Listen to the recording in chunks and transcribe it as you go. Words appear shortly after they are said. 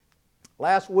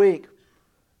Last week,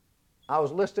 I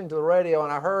was listening to the radio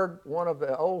and I heard one of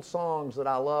the old songs that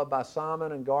I love by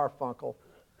Simon and Garfunkel.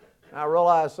 And I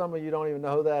realize some of you don't even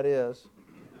know who that is.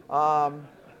 But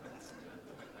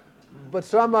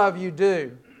some of you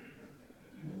do.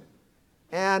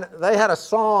 And they had a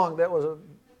song that was a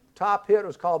top hit. It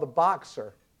was called The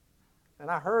Boxer.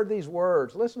 And I heard these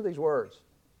words. Listen to these words.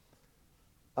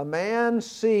 A man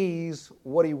sees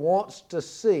what he wants to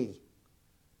see,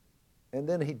 and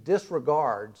then he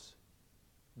disregards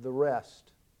the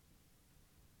rest.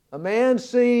 A man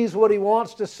sees what he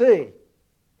wants to see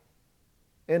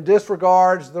and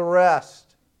disregards the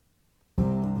rest.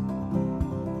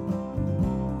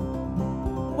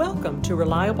 Welcome to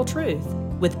Reliable Truth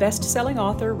with best-selling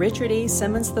author Richard E.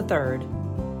 Simmons III.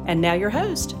 And now your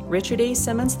host, Richard E.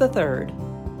 Simmons III.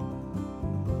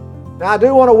 Now I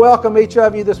do want to welcome each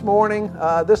of you this morning.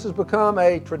 This has become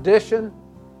a tradition,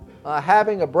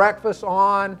 having a breakfast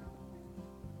on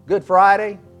Good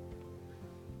Friday.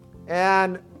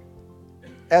 And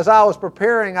as I was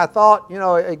preparing, I thought,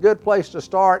 a good place to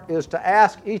start is to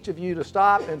ask each of you to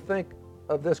stop and think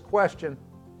of this question.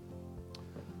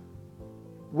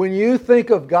 When you think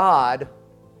of God,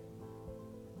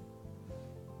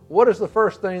 what is the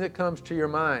first thing that comes to your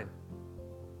mind?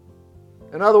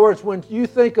 In other words, when you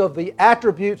think of the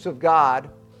attributes of God,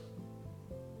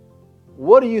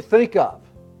 what do you think of?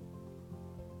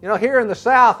 Here in the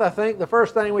South, I think the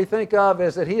first thing we think of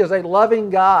is that He is a loving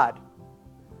God,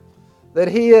 that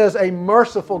He is a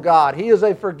merciful God, He is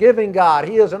a forgiving God,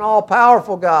 He is an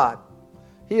all-powerful God,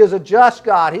 He is a just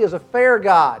God, He is a fair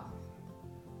God.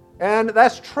 And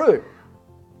that's true.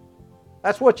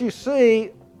 That's what you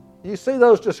see. You see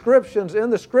those descriptions in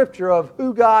the Scripture of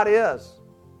who God is.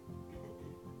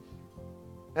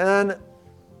 And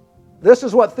this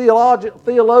is what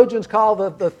theologians call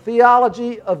the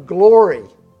theology of glory.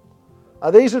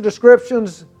 These are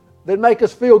descriptions that make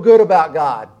us feel good about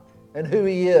God and who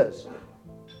He is.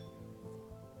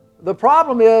 The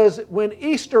problem is when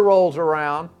Easter rolls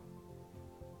around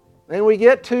and we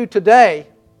get to today,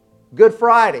 Good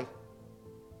Friday,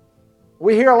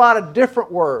 we hear a lot of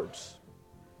different words.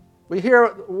 We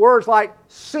hear words like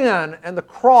sin and the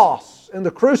cross and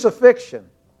the crucifixion,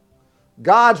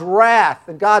 God's wrath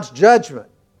and God's judgment,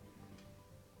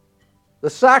 the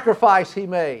sacrifice He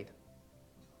made,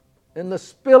 and the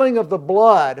spilling of the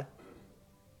blood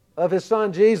of His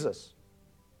Son Jesus.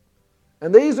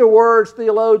 And these are words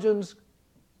theologians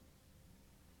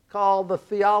call the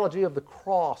theology of the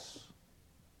cross.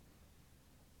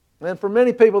 And for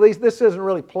many people, this isn't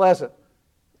really pleasant.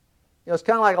 It's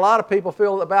kind of like a lot of people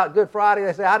feel about Good Friday.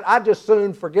 They say, I'd just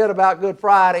soon forget about Good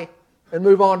Friday and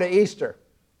move on to Easter.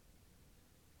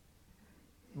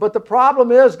 But the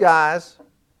problem is, guys,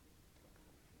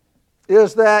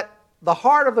 is that the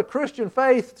heart of the Christian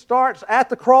faith starts at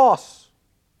the cross.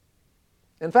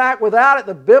 In fact, without it,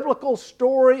 the biblical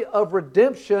story of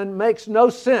redemption makes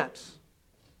no sense.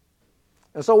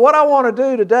 And so what I want to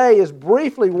do today is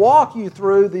briefly walk you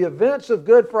through the events of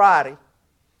Good Friday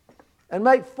and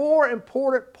make 4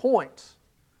 important points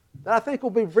that I think will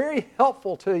be very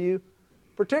helpful to you,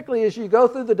 particularly as you go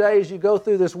through the day, as you go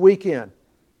through this weekend.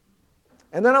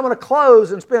 And then I'm going to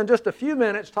close and spend just a few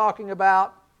minutes talking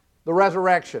about the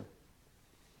resurrection.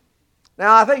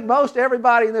 Now, I think most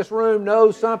everybody in this room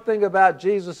knows something about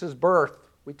Jesus' birth.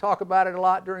 We talk about it a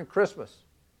lot during Christmas.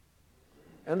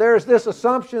 And there's this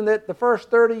assumption that the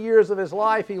first 30 years of His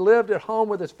life, He lived at home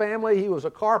with His family. He was a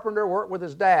carpenter, worked with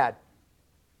His dad.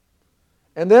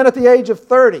 And then at the age of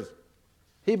 30,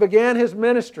 He began His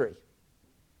ministry,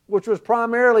 which was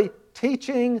primarily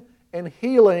teaching and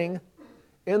healing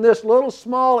in this little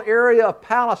small area of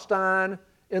Palestine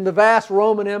in the vast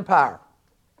Roman Empire.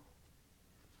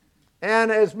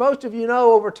 And as most of you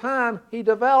know, over time, He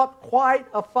developed quite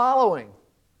a following.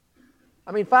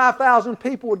 5,000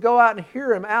 people would go out and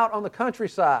hear Him out on the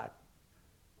countryside.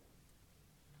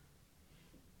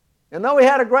 And though He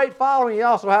had a great following, He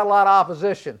also had a lot of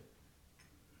opposition.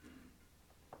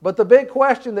 But the big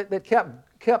question that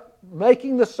kept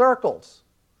making the circles,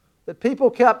 that people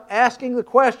kept asking the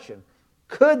question,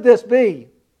 could this be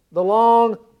the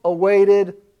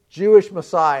long-awaited Jewish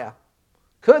Messiah?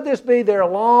 Could this be their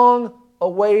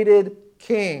long-awaited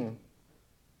king?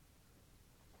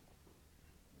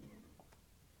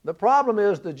 The problem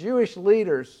is the Jewish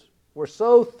leaders were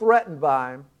so threatened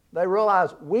by Him, they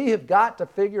realized we have got to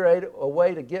figure out a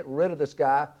way to get rid of this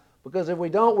guy, because if we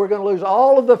don't, we're going to lose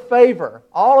all of the favor,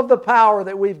 all of the power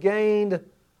that we've gained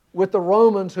with the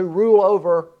Romans who rule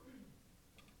over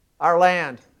our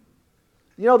land.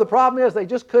 The problem is they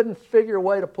just couldn't figure a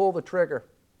way to pull the trigger.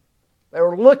 They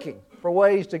were looking for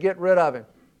ways to get rid of Him.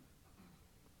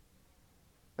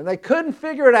 And they couldn't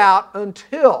figure it out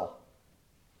until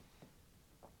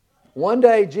one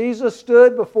day Jesus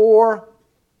stood before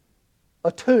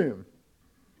a tomb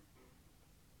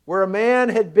where a man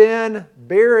had been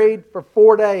buried for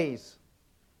 4 days.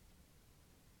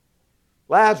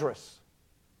 Lazarus.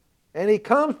 And he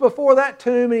comes before that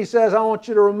tomb and he says, I want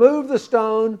you to remove the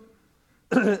stone.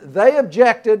 They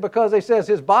objected because they says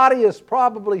his body is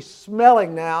probably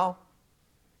smelling now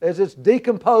as it's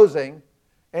decomposing.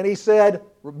 And he said,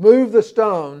 remove the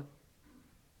stone,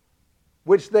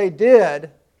 which they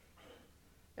did.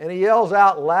 And he yells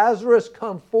out, Lazarus,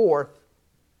 come forth.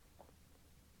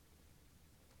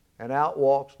 And out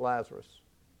walks Lazarus.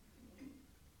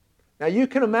 Now you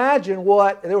can imagine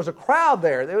there was a crowd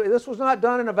there. This was not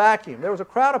done in a vacuum. There was a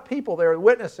crowd of people there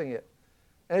witnessing it.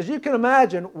 And as you can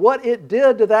imagine, what it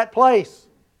did to that place.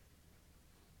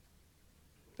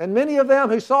 And many of them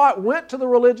who saw it went to the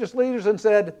religious leaders and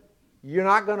said, you're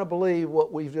not going to believe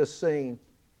what we've just seen.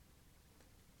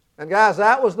 And guys,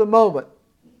 that was the moment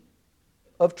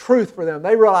of truth for them.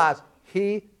 They realized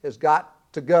he has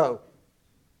got to go.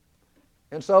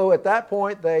 And so at that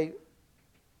point, they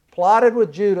plotted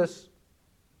with Judas.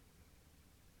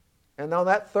 And on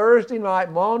that Thursday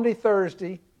night, Maundy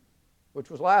Thursday,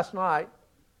 which was last night,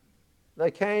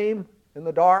 they came in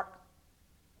the dark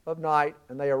of night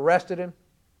and they arrested him.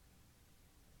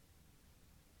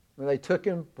 And they took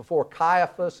him before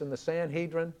Caiaphas in the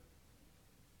Sanhedrin.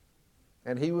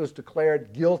 And he was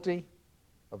declared guilty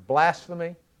of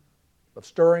blasphemy, of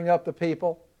stirring up the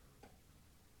people.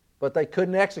 But they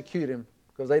couldn't execute him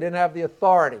because they didn't have the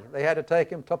authority. They had to take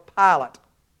him to Pilate,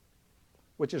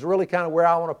 which is really kind of where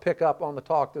I want to pick up on the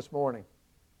talk this morning.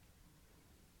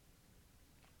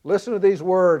 Listen to these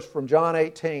words from John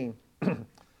 18.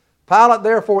 Pilate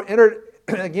therefore entered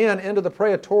again into the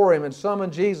praetorium and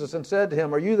summoned Jesus and said to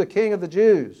him, are you the king of the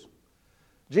Jews?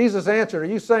 Jesus answered,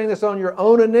 are you saying this on your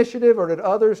own initiative, or did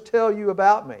others tell you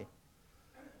about me?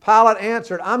 Pilate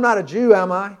answered, I'm not a Jew,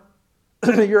 am I?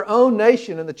 Your own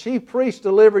nation and the chief priests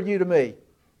delivered you to me.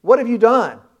 What have you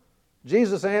done?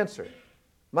 Jesus answered,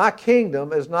 my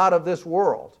kingdom is not of this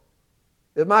world.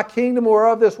 If my kingdom were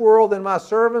of this world, then my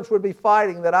servants would be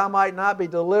fighting that I might not be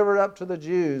delivered up to the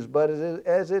Jews. But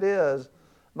as it is,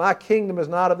 my kingdom is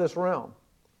not of this realm.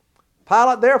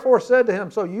 Pilate therefore said to him,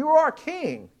 so you are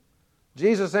king?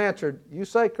 Jesus answered, you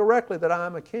say correctly that I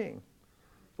am a king.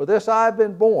 For this I have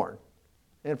been born,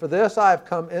 and for this I have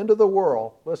come into the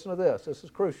world. Listen to this is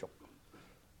crucial.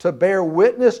 To bear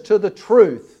witness to the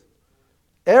truth.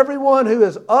 Everyone who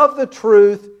is of the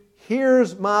truth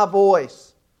hears my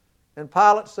voice. And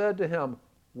Pilate said to him,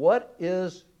 what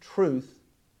is truth?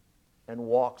 And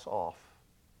walks off.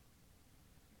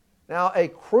 Now, a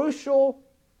crucial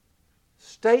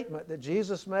statement that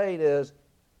Jesus made is,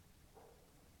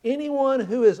 anyone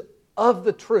who is of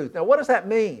the truth. Now, what does that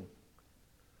mean?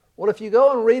 Well, if you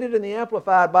go and read it in the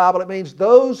Amplified Bible, it means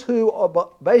those who are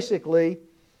basically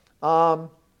who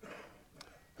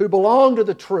belong to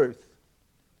the truth.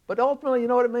 But ultimately, you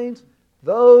know what it means?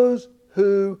 Those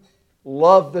who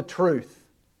love the truth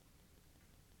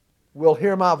will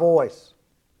hear my voice.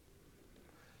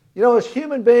 You know, as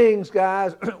human beings,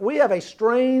 guys, we have a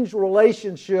strange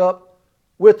relationship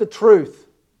with the truth.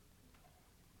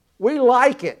 We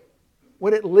like it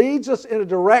when it leads us in a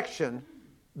direction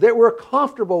that we're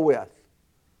comfortable with,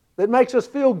 that makes us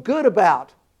feel good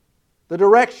about the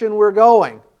direction we're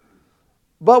going.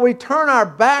 But we turn our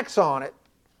backs on it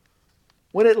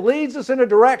when it leads us in a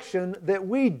direction that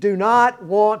we do not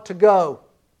want to go.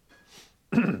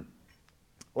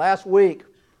 Last week,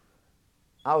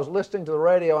 I was listening to the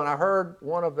radio and I heard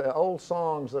one of the old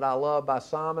songs that I love by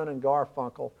Simon and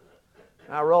Garfunkel.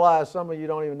 And I realize some of you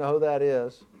don't even know who that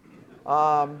is.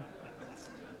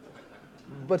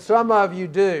 But some of you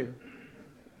do.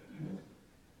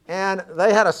 And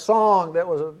they had a song that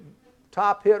was a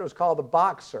top hit. It was called The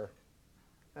Boxer.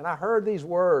 And I heard these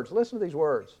words. Listen to these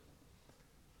words.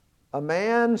 A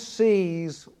man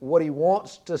sees what he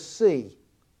wants to see,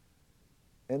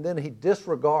 and then he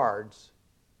disregards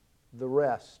the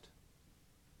rest.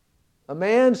 A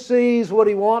man sees what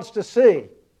he wants to see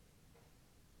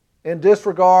and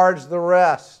disregards the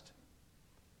rest.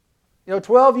 You know,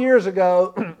 12 years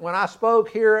ago, when I spoke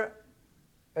here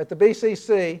at the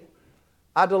BCC,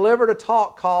 I delivered a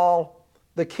talk called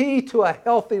The Key to a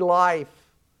Healthy Life.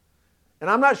 And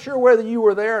I'm not sure whether you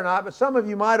were there or not, but some of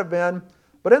you might have been.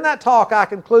 But in that talk, I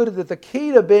concluded that the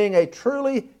key to being a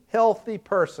truly healthy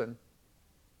person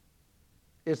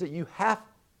is that you have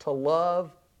to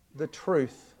love the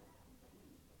truth.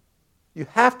 You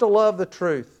have to love the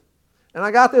truth. And I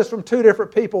got this from two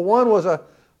different people. One was a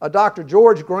Dr.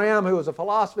 George Graham, who was a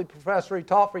philosophy professor. He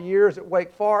taught for years at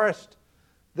Wake Forest.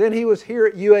 Then he was here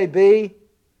at UAB,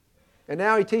 and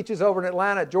now he teaches over in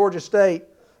Atlanta at Georgia State.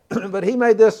 But he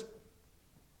made this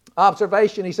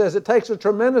observation. He says, it takes a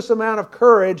tremendous amount of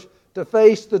courage to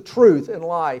face the truth in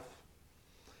life.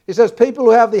 He says, people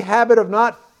who have the habit of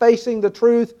not facing the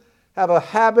truth have a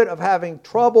habit of having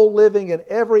trouble living in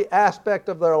every aspect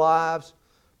of their lives,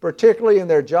 particularly in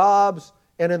their jobs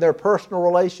and in their personal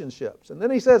relationships. And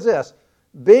then he says this,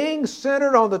 being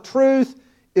centered on the truth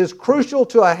is crucial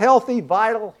to a healthy,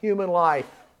 vital human life.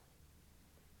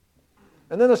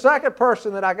 And then the second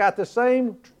person that I got the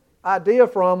same idea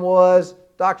from was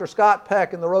Dr. Scott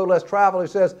Peck in The Road Less Traveled, who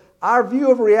says, our view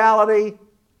of reality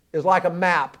is like a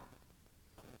map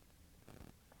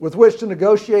with which to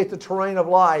negotiate the terrain of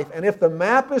life. And if the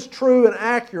map is true and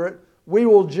accurate, we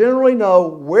will generally know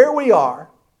where we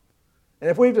are. And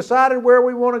if we've decided where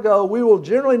we want to go, we will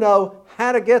generally know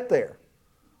how to get there.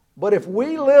 But if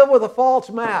we live with a false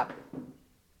map,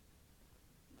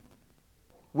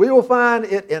 we will find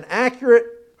it inaccurate,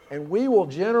 and we will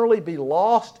generally be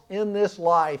lost in this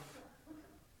life.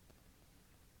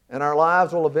 And our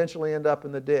lives will eventually end up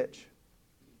in the ditch.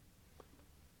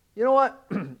 You know what?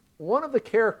 One of the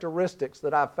characteristics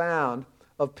that I've found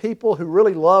of people who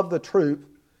really love the truth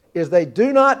is they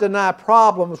do not deny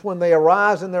problems when they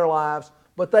arise in their lives,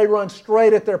 but they run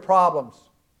straight at their problems.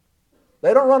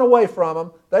 They don't run away from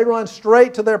them. They run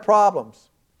straight to their problems.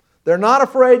 They're not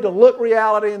afraid to look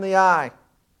reality in the eye.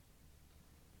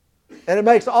 And it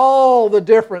makes all the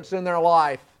difference in their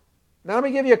life. Now let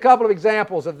me give you a couple of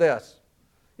examples of this.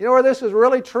 You know where this is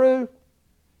really true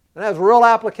and has real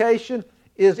application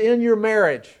is in your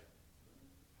marriage.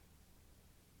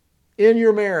 In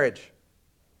your marriage.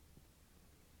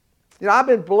 You know, I've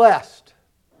been blessed.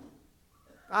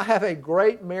 I have a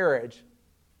great marriage.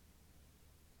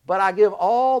 But I give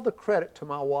all the credit to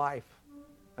my wife.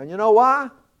 And you know why?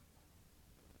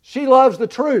 She loves the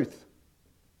truth.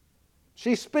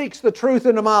 She speaks the truth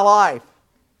into my life.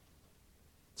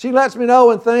 She lets me know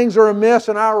when things are amiss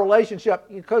in our relationship.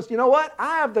 Because you know what?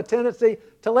 I have the tendency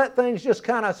to let things just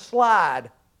kind of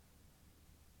slide.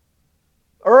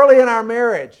 Early in our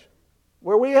marriage,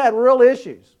 where we had real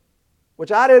issues,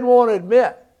 which I didn't want to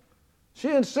admit, she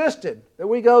insisted that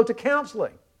we go to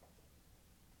counseling.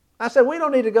 I said, we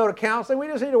don't need to go to counseling. We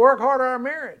just need to work hard on our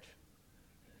marriage.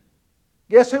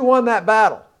 Guess who won that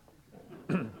battle?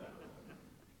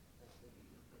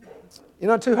 You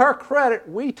know, to her credit,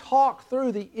 we talk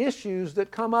through the issues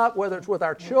that come up, whether it's with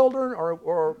our children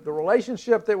or the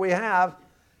relationship that we have.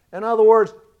 In other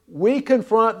words, we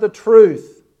confront the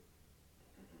truth.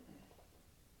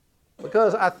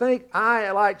 Because I think I,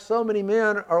 like so many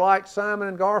men, are like Simon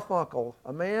and Garfunkel.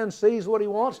 A man sees what he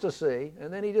wants to see,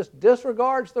 and then he just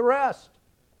disregards the rest.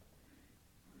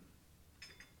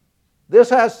 This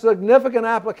has significant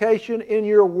application in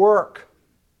your work.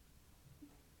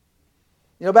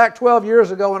 You know, back 12 years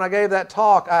ago when I gave that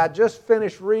talk, I had just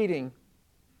finished reading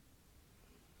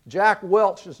Jack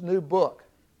Welch's new book.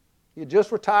 He had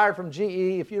just retired from GE.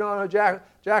 If you don't know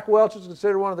Jack Welch is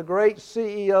considered one of the great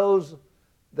CEOs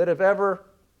that have ever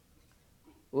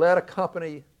led a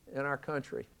company in our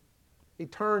country. He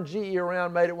turned GE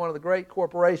around, made it one of the great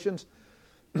corporations.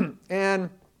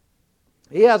 And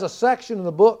he has a section in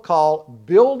the book called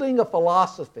Building a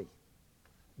Philosophy.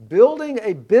 Building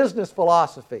a business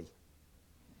philosophy.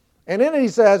 And in it he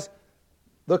says,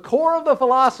 the core of the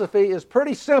philosophy is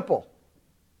pretty simple.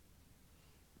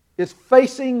 It's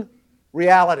facing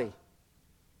reality.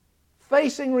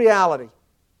 Facing reality.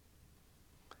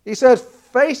 He says,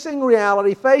 facing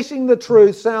reality, facing the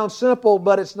truth sounds simple,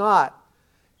 but it's not.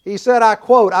 He said, I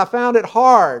quote, I found it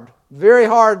hard, very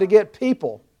hard to get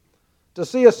people to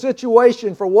see a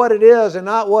situation for what it is and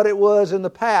not what it was in the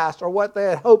past or what they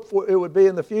had hoped for it would be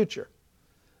in the future.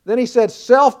 Then he said,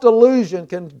 self-delusion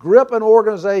can grip an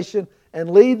organization and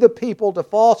lead the people to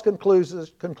false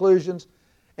conclusions,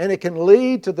 and it can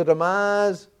lead to the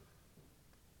demise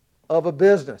of a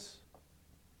business.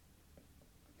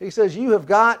 He says, you have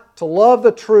got to love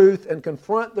the truth and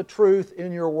confront the truth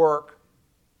in your work.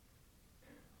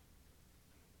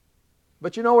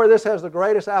 But you know where this has the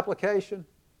greatest application?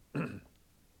 And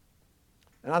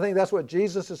I think that's what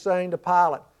Jesus is saying to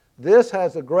Pilate. This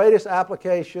has the greatest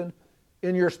application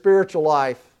in your spiritual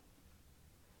life.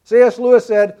 C.S. Lewis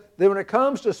said that when it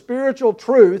comes to spiritual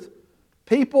truth,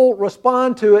 people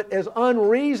respond to it as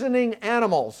unreasoning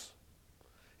animals.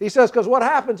 He says, because what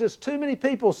happens is too many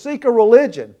people seek a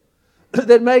religion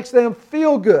that makes them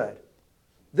feel good,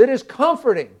 that is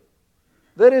comforting,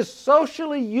 that is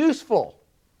socially useful.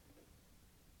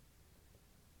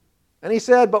 And he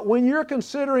said, but when you're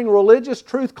considering religious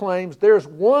truth claims, there's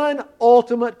one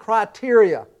ultimate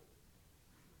criteria.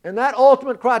 And that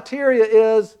ultimate criteria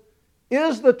is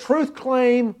the truth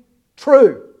claim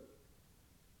true?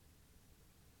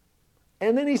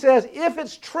 And then he says, if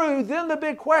it's true, then the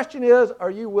big question is,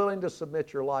 are you willing to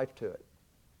submit your life to it?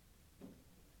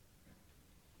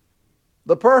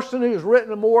 The person who's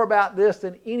written more about this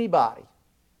than anybody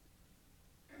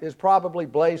is probably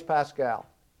Blaise Pascal.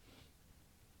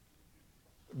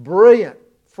 Brilliant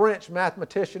French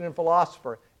mathematician and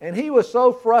philosopher. And he was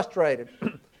so frustrated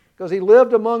because he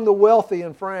lived among the wealthy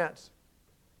in France.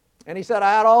 And he said,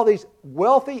 I had all these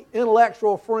wealthy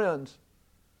intellectual friends,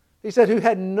 he said, who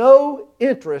had no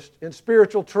interest in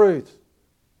spiritual truth.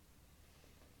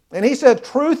 And he said,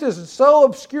 truth is so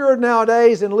obscured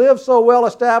nowadays and lives so well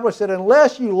established that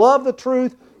unless you love the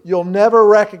truth, you'll never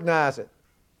recognize it.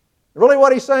 Really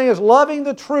what he's saying is loving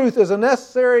the truth is a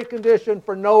necessary condition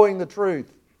for knowing the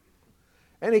truth.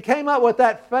 And he came up with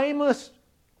that famous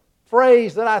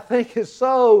phrase that I think is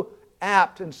so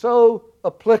apt and so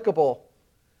applicable.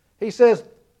 He says,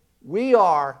 we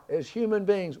are, as human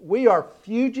beings, we are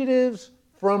fugitives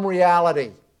from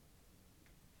reality.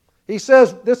 He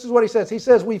says, this is what he says. He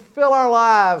says, we fill our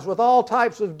lives with all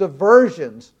types of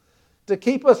diversions to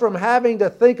keep us from having to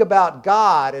think about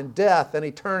God and death and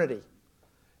eternity.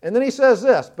 And then he says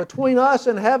this, between us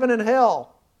and heaven and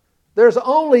hell, there's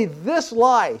only this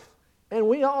life. And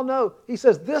we all know, he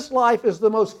says, this life is the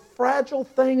most fragile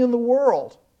thing in the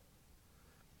world.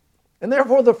 And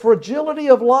therefore, the fragility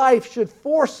of life should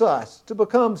force us to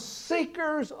become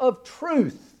seekers of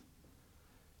truth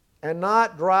and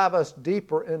not drive us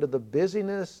deeper into the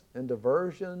busyness and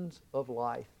diversions of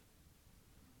life.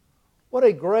 What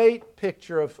a great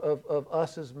picture of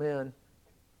us as men.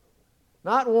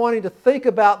 Not wanting to think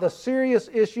about the serious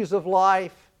issues of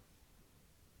life,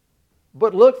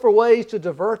 but look for ways to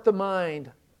divert the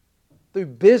mind through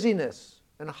busyness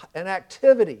and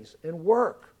activities and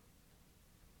work.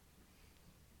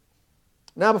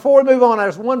 Now, before we move on,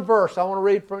 there's one verse I want to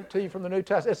read to you from the New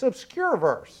Testament. It's an obscure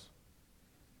verse.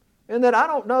 And that I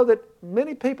don't know that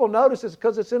many people notice it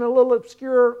because it's in a little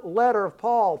obscure letter of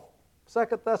Paul, 2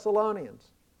 Thessalonians.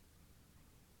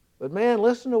 But man,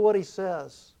 listen to what he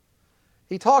says.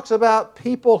 He talks about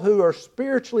people who are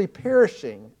spiritually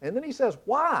perishing. And then he says,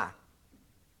 why?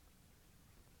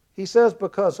 He says,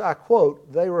 because, I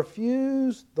quote, they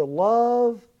refuse the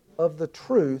love of the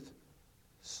truth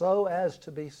so as to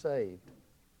be saved.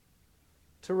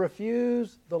 To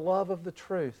refuse the love of the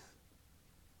truth.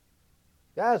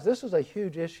 Guys, this is a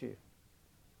huge issue.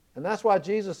 And that's why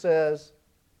Jesus says,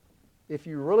 if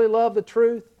you really love the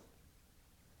truth,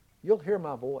 you'll hear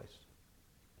my voice.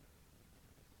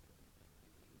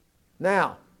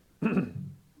 Now,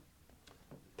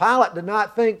 Pilate did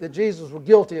not think that Jesus was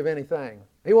guilty of anything.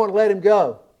 He wanted to let him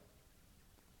go.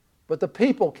 But the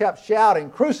people kept shouting,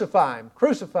 crucify him,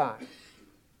 crucify him.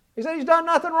 He said, he's done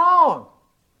nothing wrong.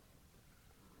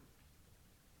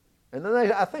 And then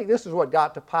I think this is what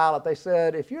got to Pilate. They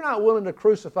said, if you're not willing to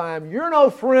crucify him, you're no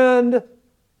friend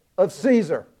of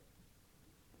Caesar.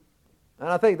 And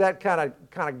I think that kind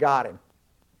of got him.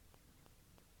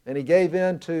 And he gave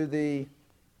in to the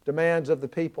demands of the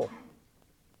people.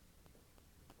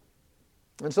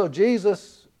 And so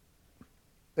Jesus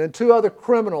and two other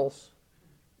criminals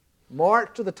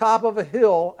marched to the top of a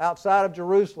hill outside of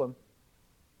Jerusalem.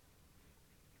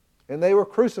 And they were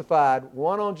crucified,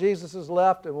 one on Jesus'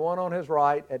 left and one on his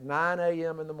right, at 9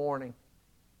 a.m. in the morning.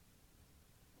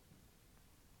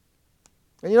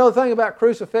 And you know the thing about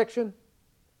crucifixion?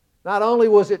 Not only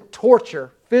was it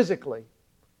torture physically,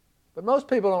 but most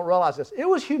people don't realize this. It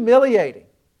was humiliating.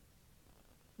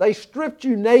 They stripped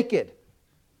you naked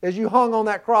as you hung on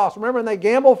that cross. Remember, and they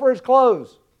gambled for his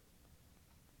clothes.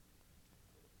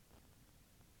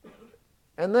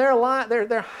 And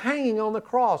they're hanging on the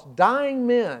cross, dying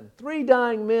men, 3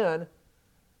 dying men.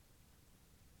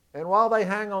 And while they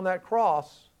hang on that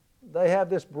cross, they have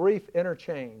this brief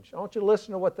interchange. I want you to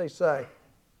listen to what they say.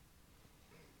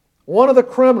 One of the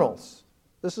criminals,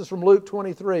 this is from Luke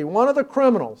 23, one of the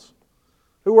criminals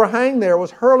who were hanged there was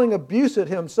hurling abuse at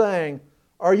him, saying,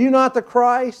 "Are you not the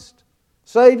Christ?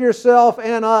 Save yourself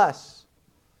and us."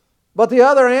 But the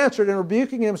other answered and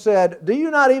rebuking him said, "Do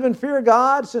you not even fear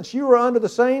God, since you are under the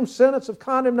same sentence of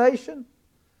condemnation?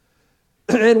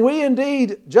 And we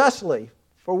indeed justly,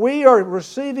 for we are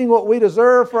receiving what we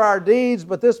deserve for our deeds,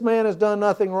 but this man has done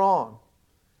nothing wrong."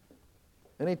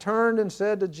 And he turned and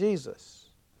said to Jesus,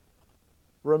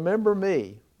 "Remember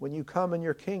me when you come in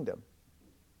your kingdom."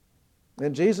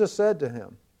 And Jesus said to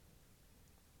him,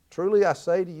 "Truly I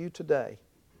say to you today,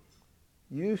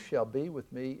 you shall be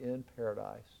with me in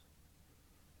paradise."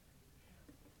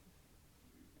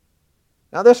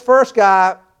 Now this first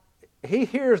guy, he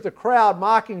hears the crowd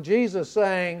mocking Jesus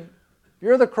saying,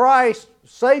 "You're the Christ,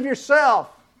 save yourself."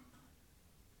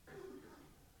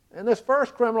 And this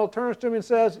first criminal turns to him and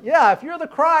says, "Yeah, if you're the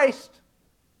Christ,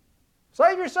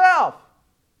 save yourself.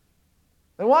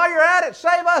 And while you're at it,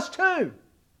 save us too."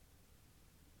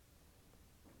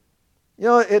 You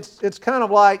know, it's kind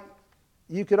of like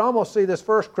you could almost see this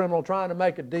first criminal trying to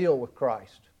make a deal with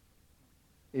Christ.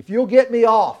 If you'll get me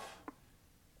off,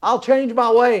 I'll change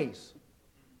my ways.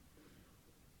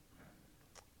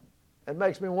 It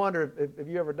makes me wonder, have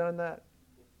you ever done that?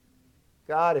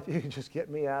 God, if you can just get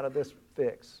me out of this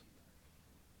fix,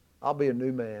 I'll be a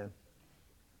new man.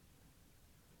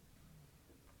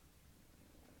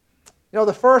 You know,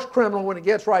 the first criminal, when it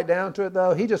gets right down to it,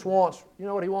 though, he just wants, you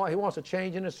know what he wants? He wants a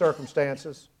change in his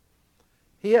circumstances.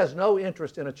 He has no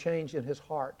interest in a change in his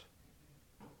heart.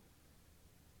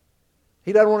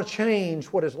 He doesn't want to change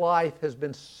what his life has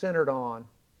been centered on.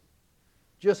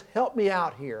 Just help me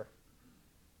out here.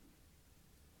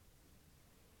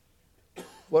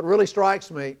 What really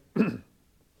strikes me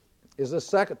is this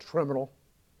second criminal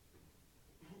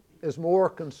is more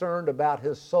concerned about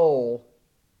his soul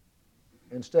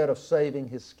instead of saving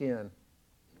his skin.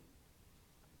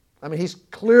 I mean, he's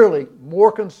clearly more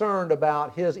concerned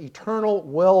about his eternal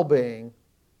well-being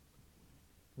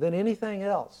than anything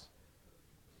else.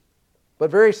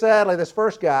 But very sadly, this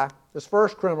first guy, this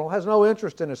first criminal, has no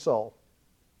interest in his soul.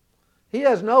 He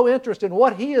has no interest in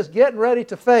what he is getting ready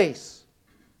to face.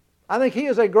 I think he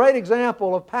is a great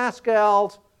example of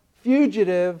Pascal's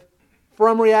fugitive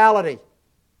from reality.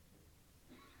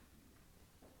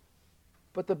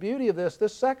 But the beauty of this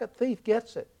second thief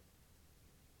gets it.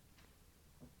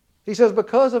 He says,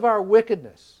 because of our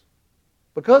wickedness,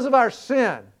 because of our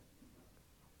sin,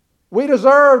 we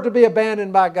deserve to be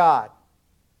abandoned by God.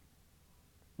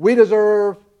 We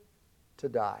deserve to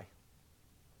die.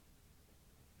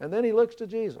 And then he looks to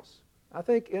Jesus, I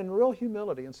think in real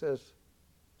humility, and says,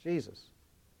 Jesus,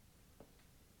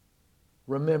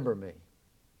 remember me.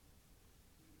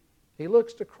 He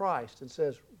looks to Christ and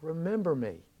says, remember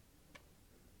me.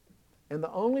 And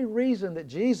the only reason that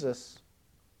Jesus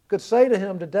could say to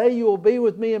him, today you will be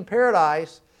with me in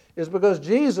paradise, is because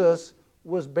Jesus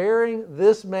was bearing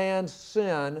this man's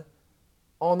sin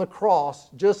on the cross,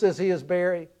 just as he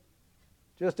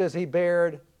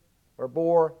bared or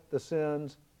bore the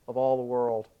sins of all the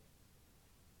world.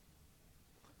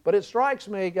 But it strikes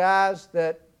me, guys,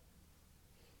 that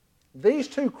these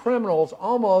two criminals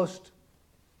almost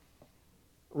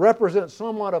represent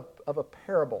somewhat of a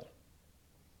parable.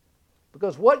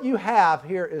 Because what you have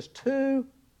here is two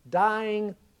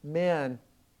dying men.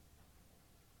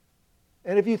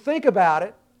 And if you think about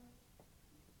it,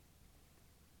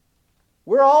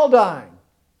 we're all dying.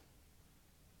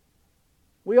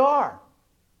 We are.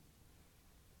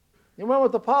 You remember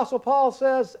what the Apostle Paul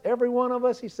says? Every one of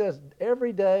us, he says,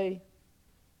 every day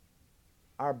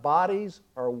our bodies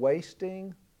are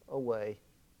wasting away.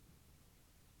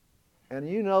 And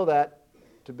you know that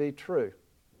to be true.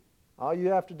 All you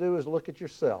have to do is look at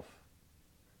yourself.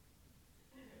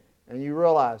 And you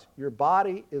realize your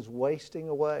body is wasting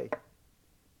away.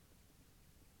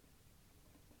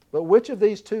 But which of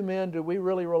these two men do we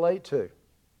really relate to?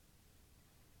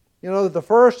 You know, the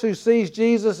first who sees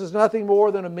Jesus as nothing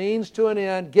more than a means to an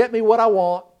end, get me what I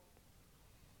want,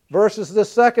 versus the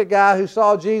second guy who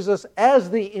saw Jesus as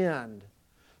the end,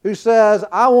 who says,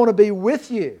 I want to be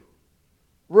with you.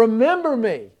 Remember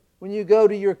me when you go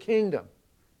to your kingdom.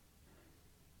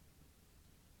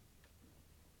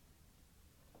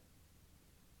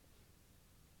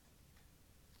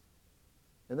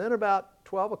 And then about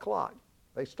 12 o'clock,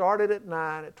 they started at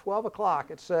 9. At 12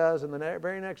 o'clock, it says in the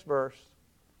very next verse,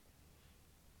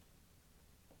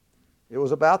 it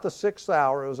was about the 6th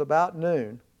hour, it was about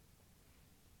noon,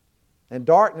 and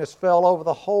darkness fell over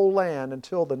the whole land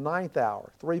until the 9th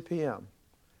hour, 3 p.m.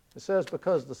 It says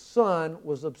because the sun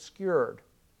was obscured.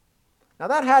 Now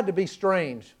that had to be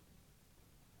strange.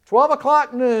 12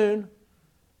 o'clock noon,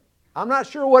 I'm not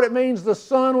sure what it means the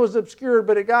sun was obscured,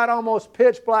 but it got almost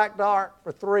pitch black dark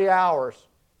for 3 hours.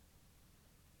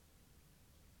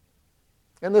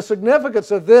 And the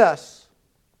significance of this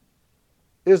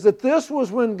is that this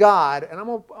was when God, and I'm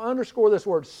going to underscore this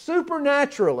word,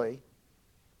 supernaturally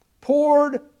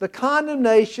poured the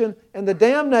condemnation and the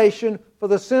damnation for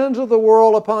the sins of the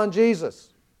world upon Jesus.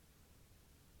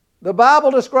 The Bible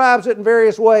describes it in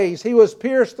various ways. He was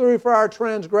pierced through for our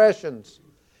transgressions.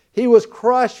 He was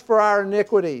crushed for our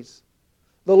iniquities.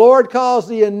 The Lord caused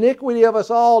the iniquity of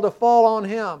us all to fall on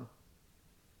Him.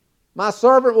 My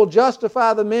servant will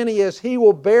justify the many as He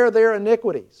will bear their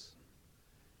iniquities.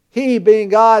 He, being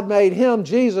God, made him,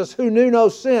 Jesus, who knew no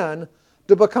sin,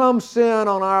 to become sin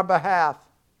on our behalf.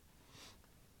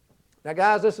 Now,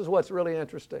 guys, this is what's really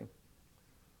interesting.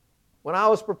 When I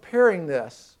was preparing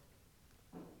this,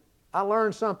 I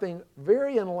learned something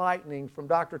very enlightening from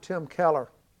Dr. Tim Keller.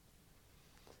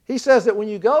 He says that when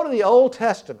you go to the Old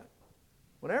Testament,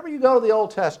 whenever you go to the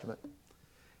Old Testament,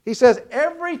 he says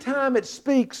every time it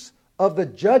speaks of the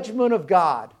judgment of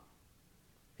God,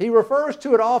 he refers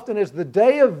to it often as the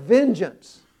day of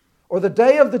vengeance or the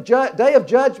day of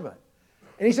judgment.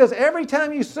 And he says every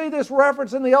time you see this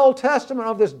reference in the Old Testament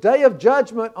of this day of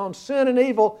judgment on sin and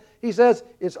evil, he says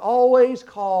it's always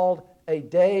called a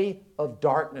day of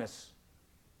darkness.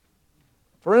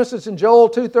 For instance, in Joel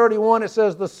 2:31 it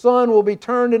says, "The sun will be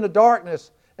turned into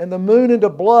darkness and the moon into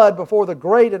blood before the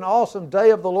great and awesome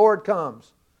day of the Lord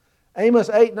comes." Amos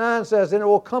 8:9 says, "And it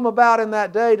will come about in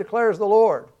that day, declares the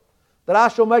Lord, that I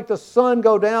shall make the sun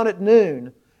go down at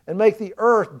noon and make the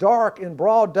earth dark in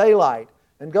broad daylight,"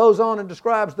 and goes on and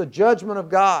describes the judgment of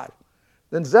God.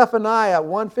 Then Zephaniah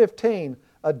 1:15,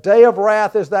 "A day of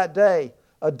wrath is that day,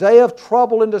 a day of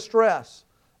trouble and distress,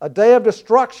 a day of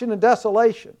destruction and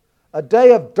desolation, a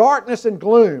day of darkness and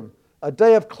gloom, a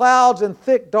day of clouds and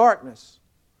thick darkness."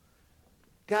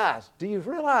 Guys, do you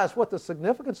realize what the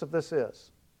significance of this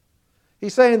is?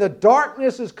 He's saying the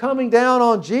darkness is coming down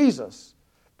on Jesus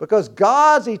because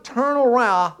God's eternal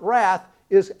wrath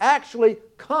is actually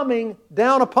coming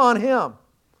down upon Him.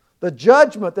 The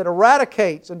judgment that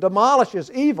eradicates and demolishes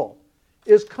evil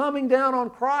is coming down on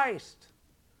Christ.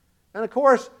 And of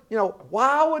course,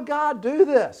 why would God do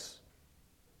this?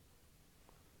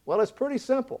 Well, it's pretty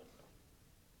simple.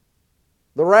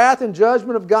 The wrath and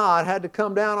judgment of God had to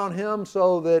come down on Him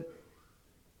so that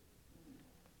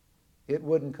it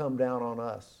wouldn't come down on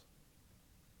us.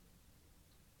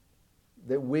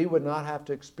 That we would not have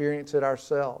to experience it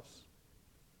ourselves.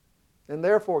 And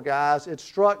therefore, guys, it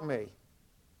struck me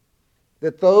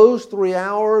that those 3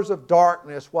 hours of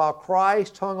darkness while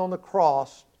Christ hung on the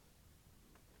cross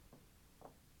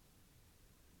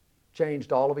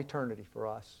changed all of eternity for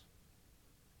us.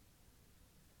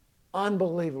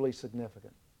 Unbelievably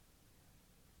significant.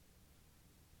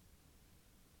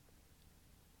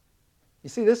 You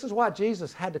see, this is why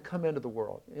Jesus had to come into the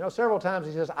world. Several times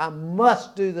He says, "I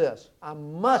must do this. I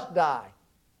must die."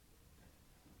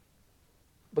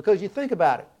 Because you think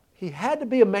about it, He had to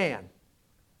be a man.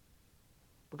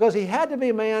 Because He had to be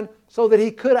a man so that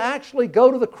He could actually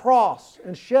go to the cross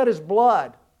and shed His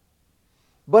blood.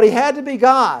 But He had to be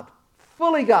God,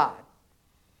 fully God.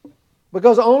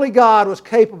 Because only God was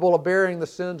capable of bearing the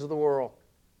sins of the world.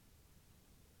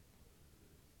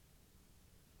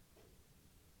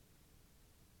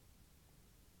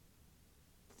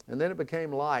 And then it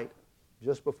became light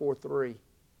just before 3.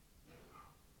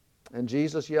 And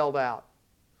Jesus yelled out,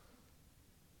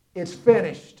 "It's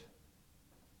finished.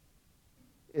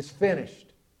 It's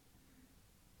finished."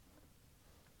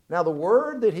 Now, the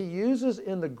word that He uses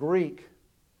in the Greek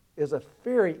is a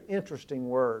very interesting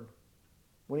word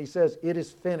when He says, "It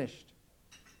is finished."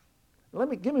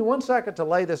 Give me 1 second to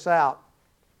lay this out.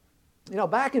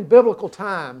 Back in biblical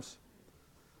times,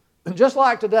 just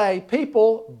like today,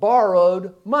 people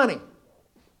borrowed money.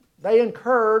 They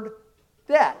incurred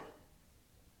debt.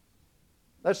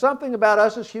 There's something about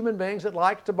us as human beings that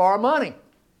like to borrow money.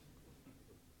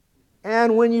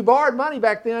 And when you borrowed money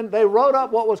back then, they wrote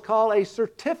up what was called a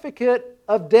certificate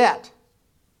of debt.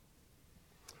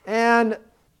 And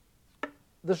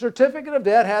the certificate of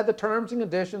debt had the terms and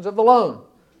conditions of the loan.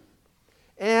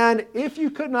 And if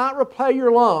you could not repay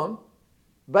your loan,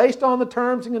 based on the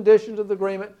terms and conditions of the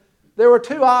agreement, there were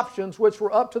 2 options which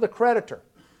were up to the creditor.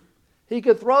 He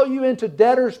could throw you into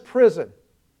debtor's prison.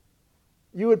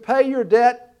 You would pay your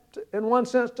debt, in one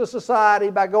sense, to society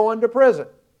by going to prison.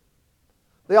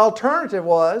 The alternative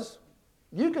was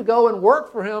you could go and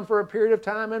work for him for a period of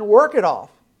time and work it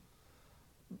off.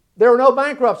 There were no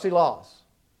bankruptcy laws.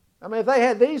 If they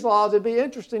had these laws, it'd be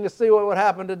interesting to see what would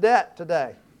happen to debt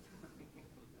today.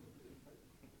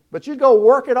 But you'd go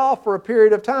work it off for a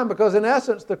period of time because, in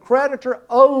essence, the creditor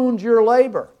owned your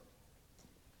labor.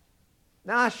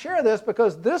 Now, I share this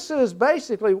because this is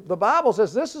basically, the Bible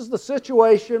says this is the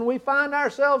situation we find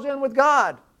ourselves in with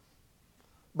God.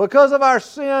 Because of our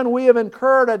sin, we have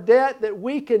incurred a debt that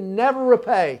we can never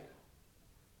repay.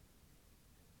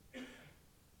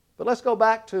 But let's go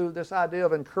back to this idea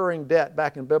of incurring debt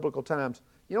back in biblical times.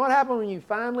 You know what happened when you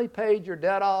finally paid your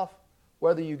debt off?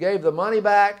 Whether you gave the money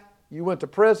back, you went to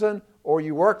prison, or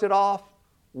you worked it off,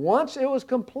 once it was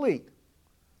complete,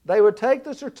 they would take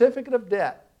the certificate of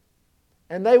debt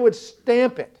and they would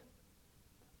stamp it.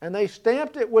 And they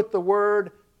stamped it with the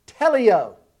word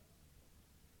teleo.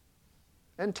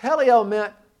 And teleo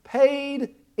meant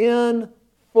paid in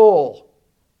full.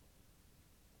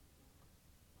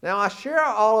 Now, I share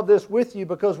all of this with you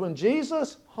because when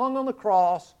Jesus hung on the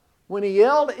cross, when he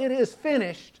yelled, "It is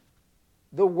finished,"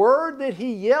 the word that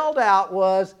he yelled out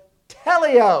was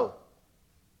teleo.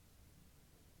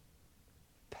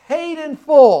 Paid in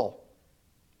full.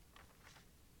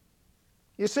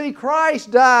 You see, Christ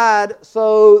died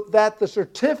so that the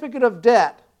certificate of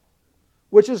debt,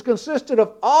 which is consisted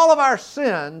of all of our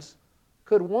sins,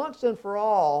 could once and for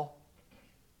all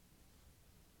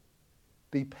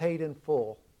be paid in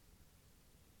full.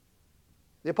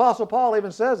 The Apostle Paul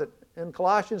even says it in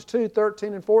Colossians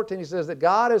 2:13 and 14. He says that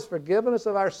God has forgiven us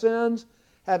of our sins,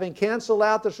 having canceled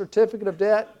out the certificate of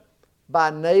debt by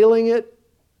nailing it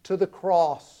to the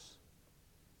cross.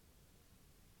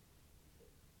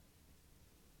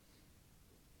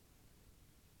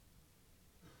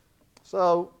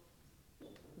 So,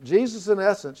 Jesus, in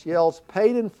essence, yells,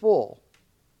 "Paid in full."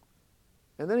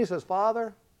 And then he says,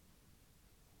 "Father,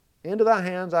 into thy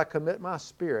hands I commit my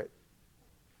spirit."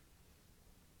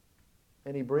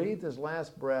 And he breathed his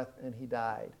last breath and he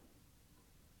died.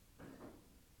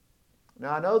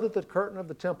 Now, I know that the curtain of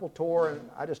the temple tore,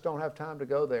 and I just don't have time to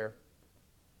go there.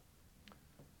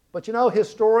 But you know,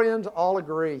 historians all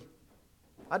agree.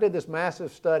 I did this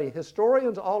massive study.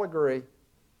 Historians all agree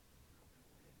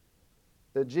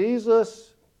that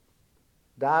Jesus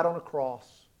died on a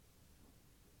cross.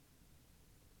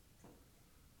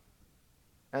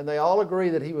 And they all agree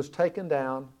that he was taken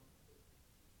down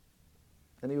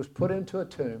and he was put into a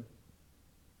tomb.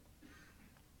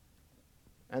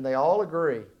 And they all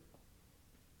agree,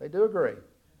 they do agree,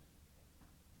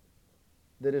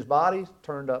 that his body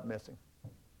turned up missing.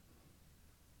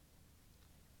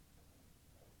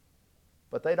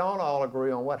 But they don't all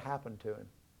agree on what happened to him.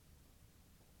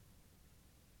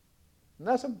 And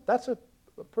that's a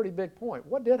pretty big point.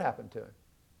 What did happen to him?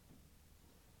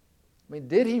 I mean,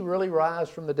 did he really rise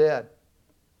from the dead?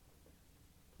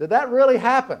 Did that really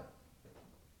happen?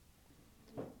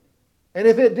 And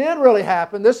if it did really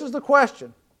happen, this is the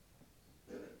question.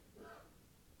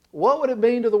 What would it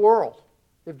mean to the world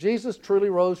if Jesus truly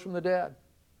rose from the dead?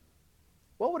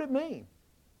 What would it mean?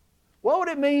 What would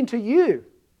it mean to you?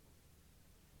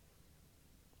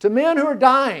 To men who are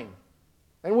dying,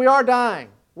 and we are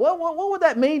dying. What would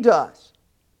that mean to us?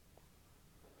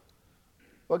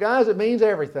 Well, guys, it means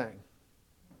everything.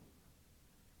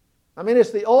 I mean,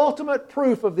 it's the ultimate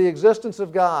proof of the existence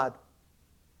of God.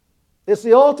 It's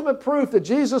the ultimate proof that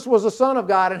Jesus was the Son of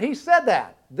God, and he said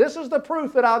that. This is the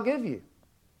proof that I'll give you.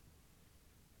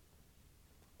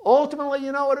 Ultimately,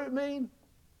 you know what it would mean?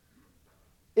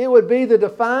 It would be the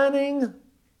defining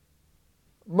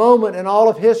moment in all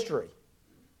of history.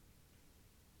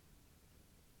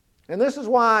 And this is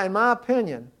why, in my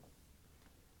opinion,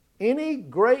 any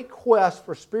great quest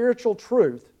for spiritual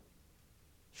truth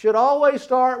should always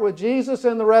start with Jesus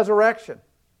and the resurrection.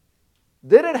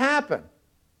 Did it happen?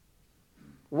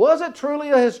 Was it truly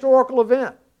a historical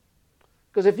event?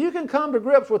 Because if you can come to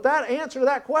grips with that answer to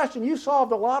that question, you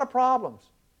solved a lot of problems.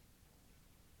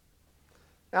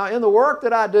 Now, in the work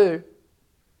that I do,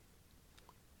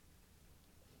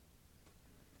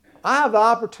 I have the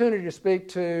opportunity to speak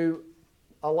to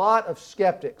a lot of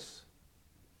skeptics.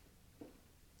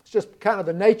 It's just kind of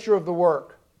the nature of the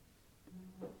work.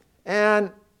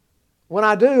 And when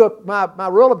I do, my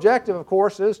real objective, of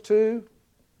course, is to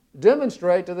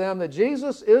demonstrate to them that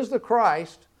Jesus is the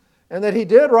Christ and that he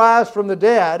did rise from the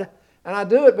dead. And I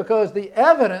do it because the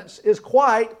evidence is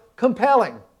quite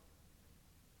compelling.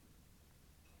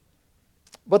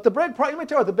 But let me tell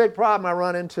you what the big problem I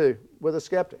run into with a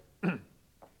skeptic.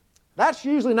 That's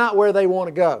usually not where they want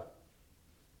to go.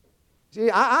 See,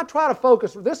 I try to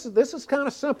focus. This is kind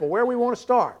of simple, where we want to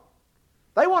start.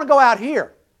 They want to go out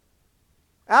here,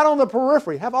 out on the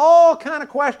periphery, have all kind of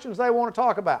questions they want to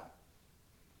talk about.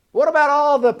 What about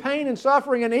all the pain and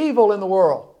suffering and evil in the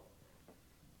world?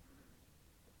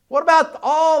 What about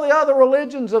all the other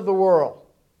religions of the world?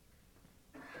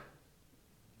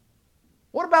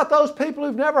 What about those people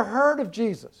who've never heard of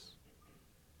Jesus?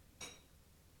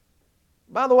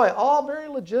 By the way, all very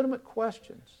legitimate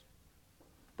questions.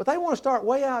 But they want to start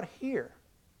way out here.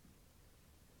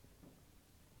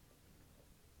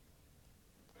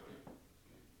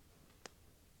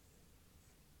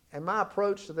 And my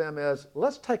approach to them is,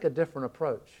 let's take a different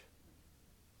approach.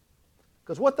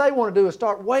 Because what they want to do is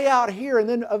start way out here and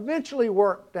then eventually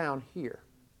work down here.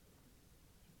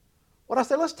 What I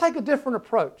say, let's take a different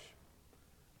approach.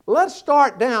 Let's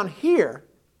start down here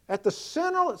at the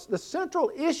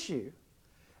central issue,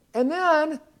 and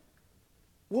then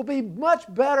we'll be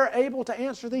much better able to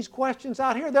answer these questions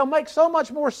out here. They'll make so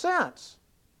much more sense.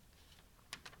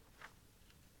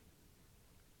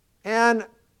 And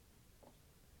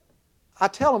I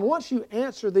tell them, once you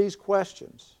answer these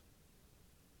questions,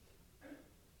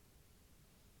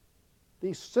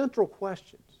 these central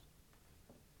questions,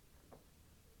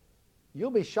 you'll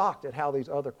be shocked at how these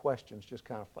other questions just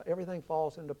kind of, everything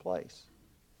falls into place.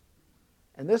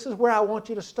 And this is where I want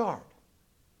you to start.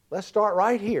 Let's start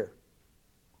right here.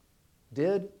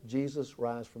 Did Jesus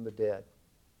rise from the dead?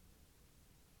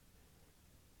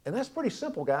 And that's pretty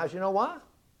simple, guys. You know why?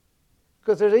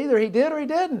 Because there's either he did or he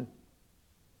didn't.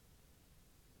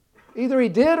 Either he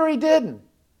did or he didn't.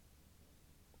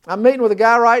 I'm meeting with a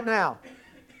guy right now.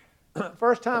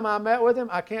 First time I met with him,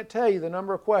 I can't tell you the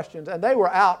number of questions, and they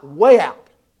were out, way out.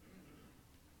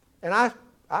 And I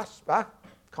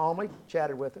calmly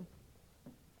chatted with him.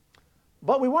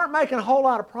 But we weren't making a whole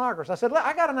lot of progress. I said,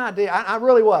 I got an idea. I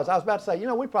really was. I was about to say,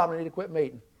 we probably need to quit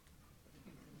meeting.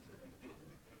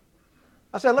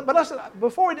 I said, but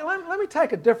before we do, let me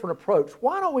take a different approach.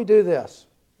 Why don't we do this?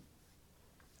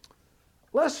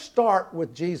 Let's start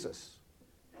with Jesus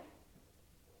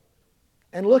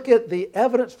and look at the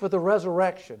evidence for the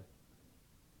resurrection,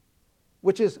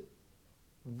 which is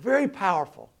very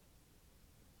powerful.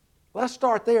 Let's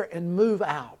start there and move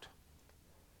out.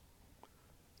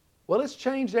 Well, it's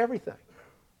changed everything.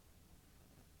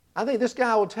 I think this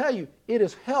guy will tell you it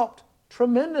has helped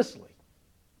tremendously.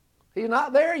 He's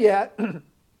not there yet,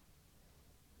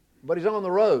 but he's on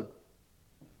the road.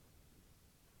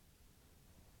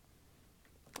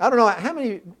 I don't know, how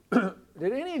many,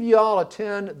 did any of you all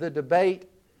attend the debate,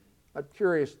 I'm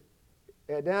curious,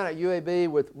 down at UAB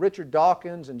with Richard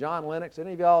Dawkins and John Lennox?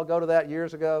 Any of you all go to that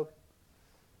years ago?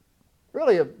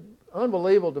 Really an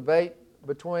unbelievable debate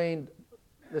between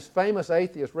this famous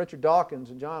atheist, Richard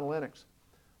Dawkins, and John Lennox.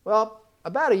 Well,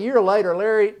 about a year later,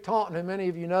 Larry Taunton, who many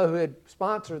of you know who had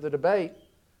sponsored the debate,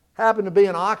 happened to be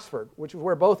in Oxford, which is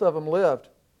where both of them lived.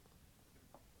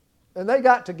 And they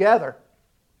got together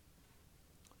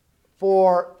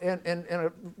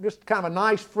in just kind of a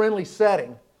nice, friendly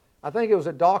setting. I think it was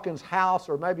at Dawkins' house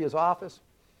or maybe his office.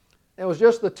 It was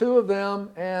just the two of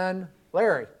them and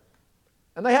Larry.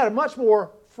 And they had a much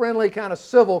more friendly, kind of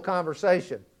civil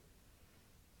conversation.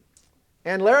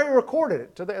 And Larry recorded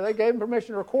it. So they gave him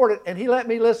permission to record it, and he let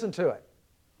me listen to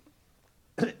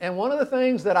it. And one of the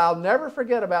things that I'll never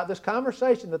forget about this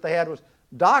conversation that they had was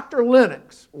Dr.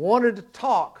 Lennox wanted to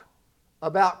talk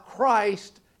about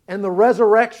Christ and the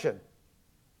resurrection.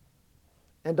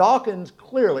 And Dawkins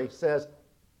clearly says,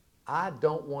 I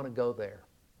don't want to go there.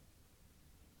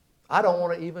 I don't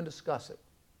want to even discuss it.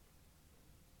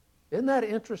 Isn't that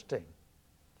interesting?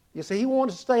 You see, he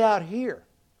wanted to stay out here.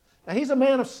 Now, he's a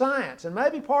man of science, and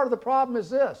maybe part of the problem is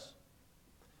this.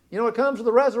 When it comes to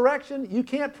the resurrection, you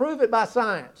can't prove it by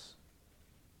science.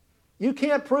 You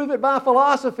can't prove it by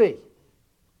philosophy.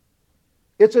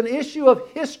 It's an issue of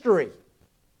history.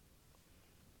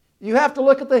 You have to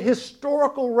look at the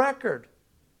historical record.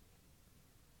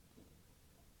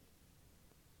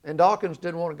 And Dawkins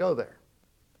didn't want to go there.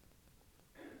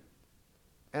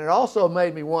 And it also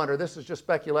made me wonder, this is just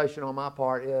speculation on my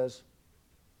part, is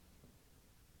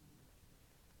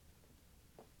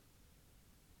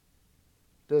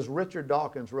does Richard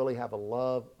Dawkins really have a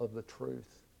love of the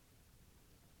truth?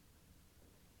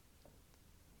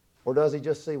 Or does he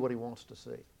just see what he wants to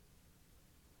see?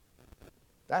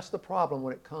 That's the problem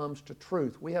when it comes to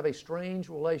truth. We have a strange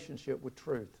relationship with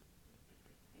truth.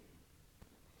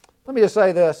 Let me just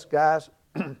say this, guys.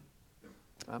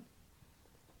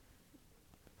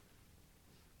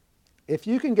 If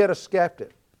you can get a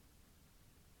skeptic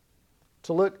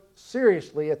to look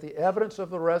seriously at the evidence of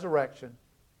the resurrection,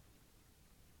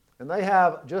 and they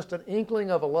have just an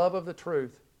inkling of a love of the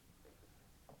truth,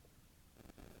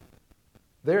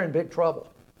 they're in big trouble.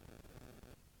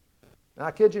 Now,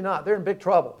 I kid you not, they're in big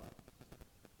trouble.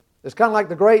 It's kind of like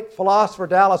the great philosopher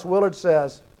Dallas Willard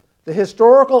says, the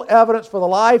historical evidence for the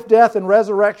life, death, and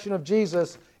resurrection of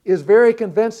Jesus is very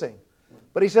convincing.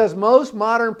 But he says most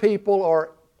modern people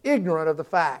are ignorant of the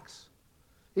facts.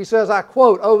 He says, I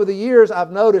quote, over the years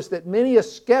I've noticed that many a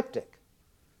skeptic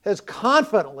has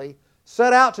confidently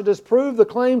set out to disprove the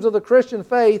claims of the Christian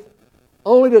faith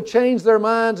only to change their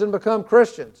minds and become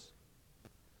Christians.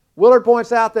 Willard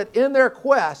points out that in their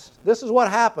quest, this is what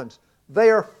happens. They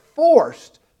are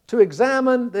forced to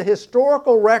examine the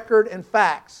historical record and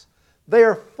facts. They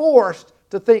are forced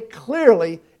to think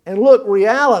clearly and look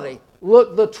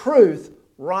the truth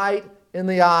right in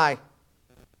the eye.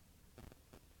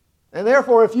 And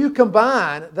therefore, if you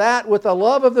combine that with the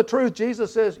love of the truth,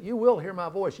 Jesus says, you will hear my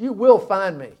voice. You will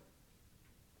find me.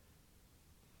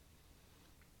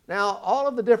 Now, all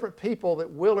of the different people that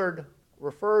Willard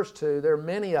refers to, there are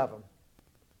many of them.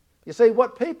 You see,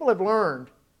 what people have learned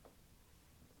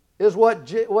is what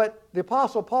the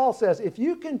Apostle Paul says. If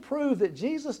you can prove that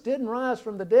Jesus didn't rise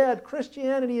from the dead,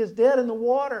 Christianity is dead in the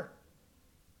water.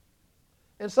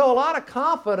 And so a lot of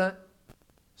confident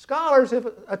scholars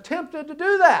have attempted to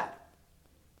do that.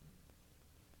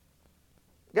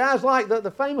 Guys like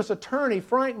the famous attorney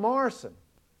Frank Morrison,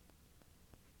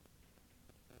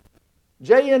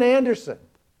 J.N. Anderson,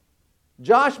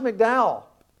 Josh McDowell,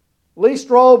 Lee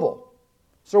Strobel,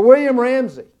 Sir William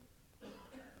Ramsey,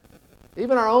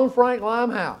 even our own Frank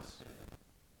Limehouse.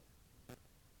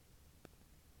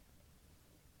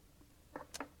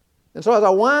 And so as I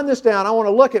wind this down, I want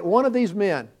to look at one of these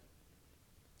men,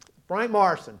 Frank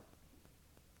Morrison,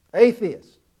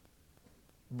 atheist,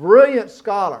 brilliant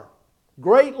scholar,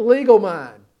 great legal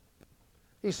mind.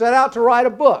 He set out to write a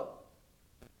book.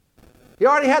 He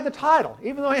already had the title,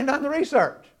 even though he hadn't done the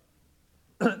research.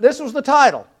 This was the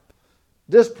title,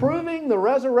 Disproving the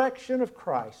Resurrection of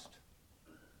Christ.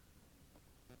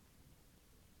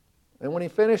 And when he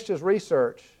finished his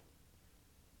research,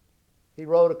 he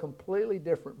wrote a completely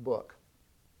different book,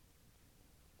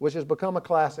 which has become a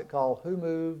classic called Who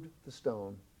Moved the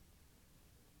Stone?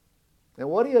 And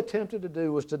what he attempted to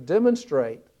do was to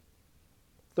demonstrate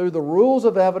through the rules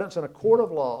of evidence in a court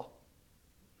of law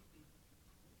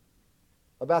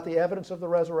about the evidence of the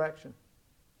resurrection.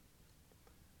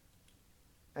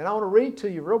 And I want to read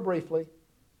to you real briefly.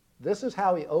 This is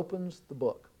how he opens the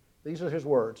book. These are his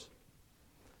words.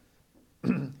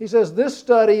 He says, this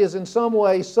study is in some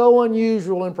way so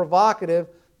unusual and provocative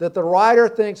that the writer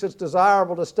thinks it's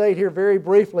desirable to state here very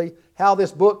briefly how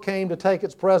this book came to take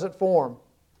its present form.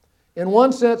 In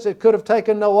one sense, it could have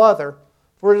taken no other,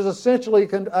 for it is essentially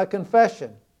a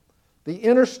confession, the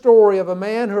inner story of a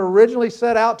man who originally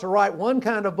set out to write one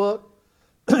kind of book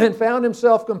and found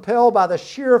himself compelled by the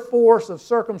sheer force of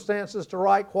circumstances to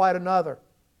write quite another.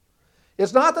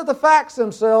 It's not that the facts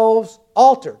themselves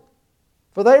altered,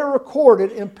 for they are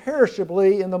recorded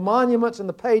imperishably in the monuments and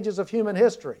the pages of human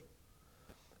history.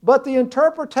 But the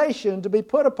interpretation to be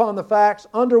put upon the facts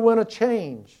underwent a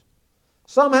change.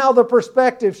 Somehow the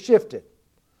perspective shifted,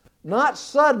 not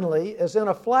suddenly as in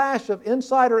a flash of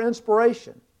insight or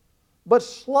inspiration, but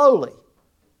slowly,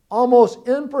 almost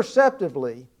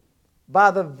imperceptibly, by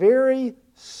the very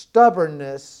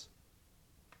stubbornness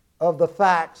of the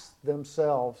facts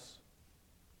themselves.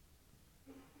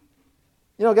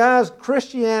 You know, guys,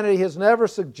 Christianity has never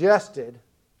suggested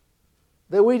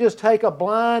that we just take a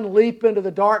blind leap into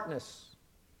the darkness.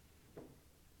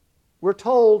 We're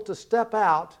told to step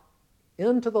out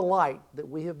into the light that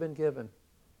we have been given.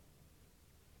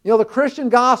 You know, the Christian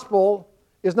gospel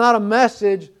is not a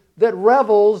message that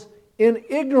revels in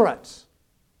ignorance.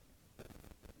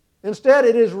 Instead,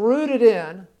 it is rooted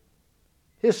in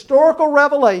historical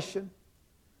revelation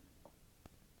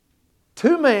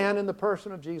to man in the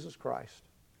person of Jesus Christ.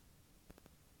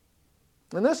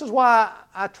 And this is why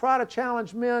I try to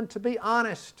challenge men to be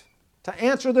honest, to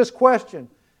answer this question.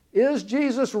 Is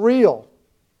Jesus real?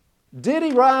 Did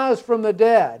He rise from the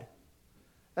dead?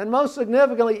 And most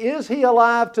significantly, is He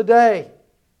alive today?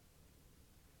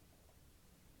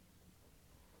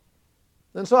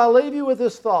 And so I leave you with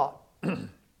this thought.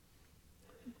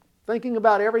 Thinking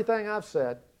about everything I've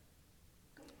said,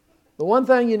 the one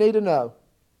thing you need to know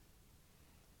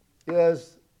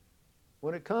is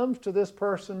when it comes to this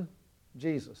person,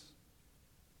 Jesus,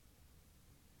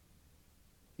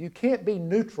 you can't be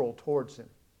neutral towards Him,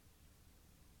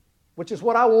 which is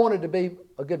what I wanted to be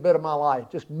a good bit of my life,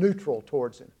 just neutral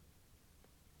towards Him.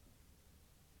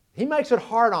 He makes it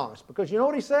hard on us because you know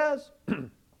what He says?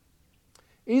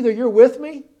 Either you're with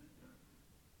me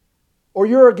or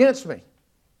you're against me.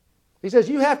 He says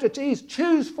you have to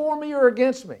choose for me or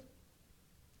against me.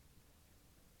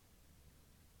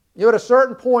 You know, at a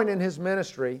certain point in His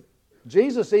ministry,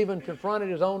 Jesus even confronted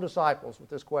His own disciples with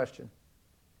this question.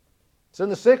 It's in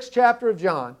the 6th chapter of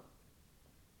John.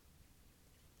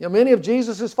 You know, many of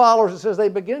Jesus' followers, it says they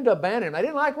begin to abandon Him. They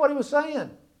didn't like what He was saying.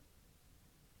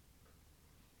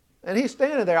 And He's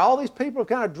standing there. All these people have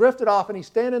kind of drifted off, and He's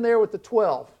standing there with the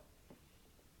 12.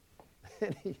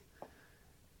 And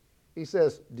He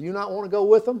says, do you not want to go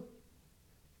with them?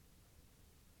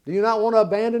 Do you not want to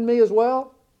abandon me as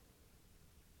well?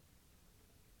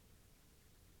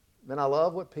 Then I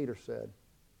love what Peter said.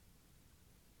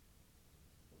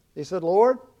 He said,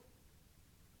 Lord,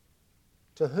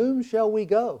 to whom shall we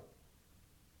go?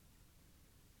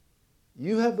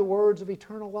 You have the words of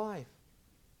eternal life.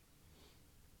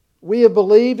 We have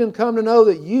believed and come to know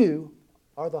that you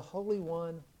are the Holy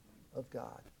One of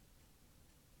God.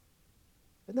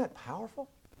 Isn't that powerful?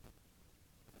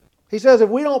 He says, if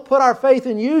we don't put our faith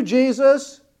in you,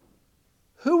 Jesus,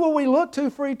 who will we look to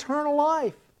for eternal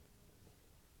life?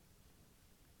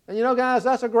 And you know, guys,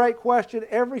 that's a great question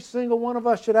every single one of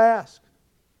us should ask.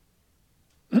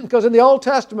 Because in the Old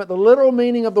Testament, the literal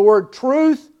meaning of the word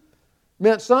truth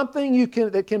meant something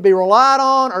that can be relied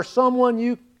on or someone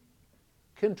you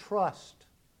can trust.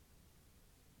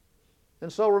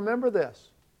 And so remember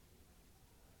this.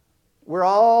 We're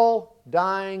all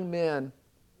dying men.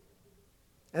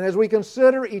 And as we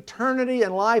consider eternity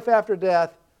and life after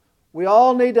death, we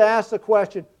all need to ask the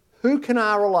question, who can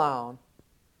I rely on?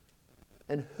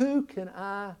 And who can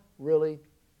I really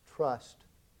trust?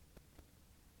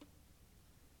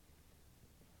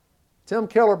 Tim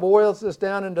Keller boils this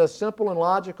down into simple and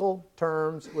logical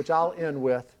terms, which I'll end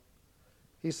with.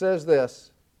 He says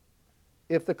this: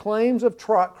 if the claims of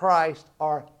Christ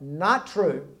are not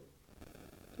true,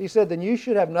 he said, then you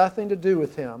should have nothing to do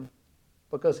with him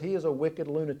because he is a wicked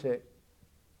lunatic.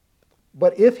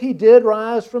 But if he did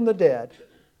rise from the dead,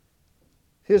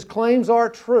 his claims are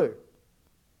true.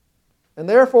 And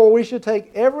therefore we should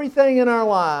take everything in our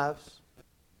lives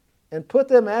and put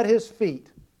them at his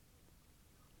feet.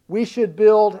 We should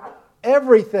build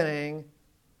everything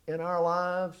in our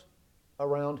lives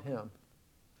around him.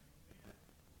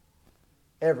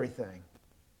 Everything.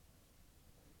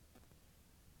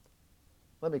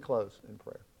 Let me close in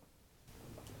prayer.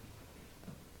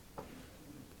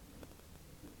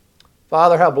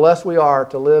 Father, how blessed we are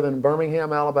to live in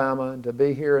Birmingham, Alabama, and to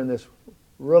be here in this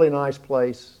really nice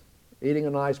place, eating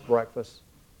a nice breakfast,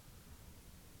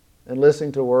 and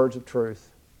listening to words of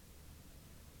truth.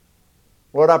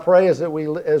 Lord, I pray as we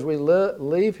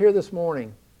leave here this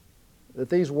morning, that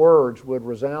these words would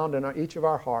resound in each of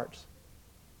our hearts.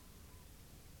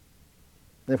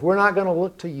 And if we're not going to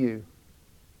look to you,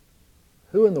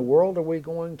 who in the world are we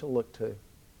going to look to?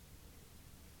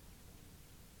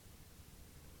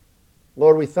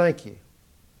 Lord, we thank you.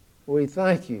 We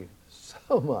thank you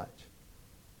so much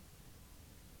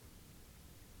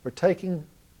for taking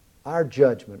our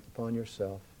judgment upon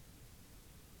yourself.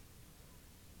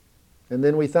 And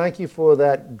then we thank you for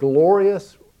that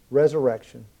glorious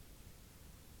resurrection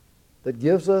that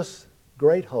gives us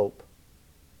great hope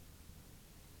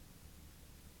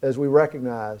as we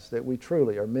recognize that we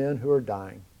truly are men who are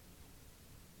dying.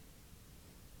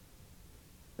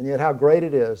 And yet how great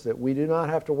it is that we do not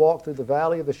have to walk through the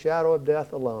valley of the shadow of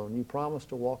death alone. You promise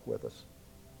to walk with us.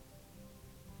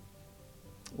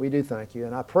 We do thank you.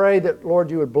 And I pray that, Lord,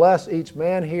 you would bless each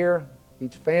man here,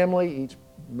 each family, each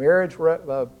marriage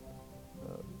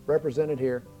represented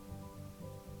here,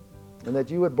 and that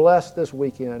you would bless this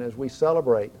weekend as we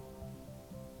celebrate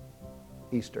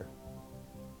Easter.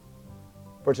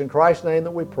 For it's in Christ's name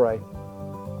that we pray.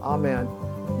 Amen.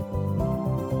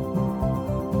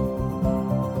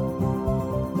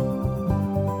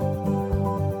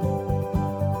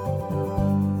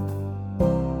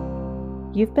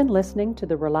 You've been listening to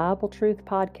the Reliable Truth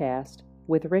Podcast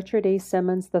with Richard E.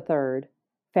 Simmons III,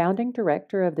 Founding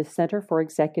Director of the Center for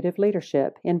Executive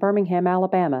Leadership in Birmingham,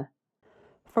 Alabama.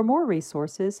 For more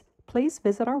resources, please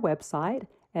visit our website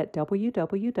at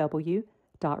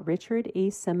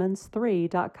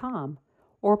www.richardesimmons3.com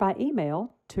or by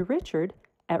email to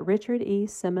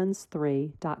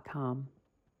richard@richardesimmons3.com.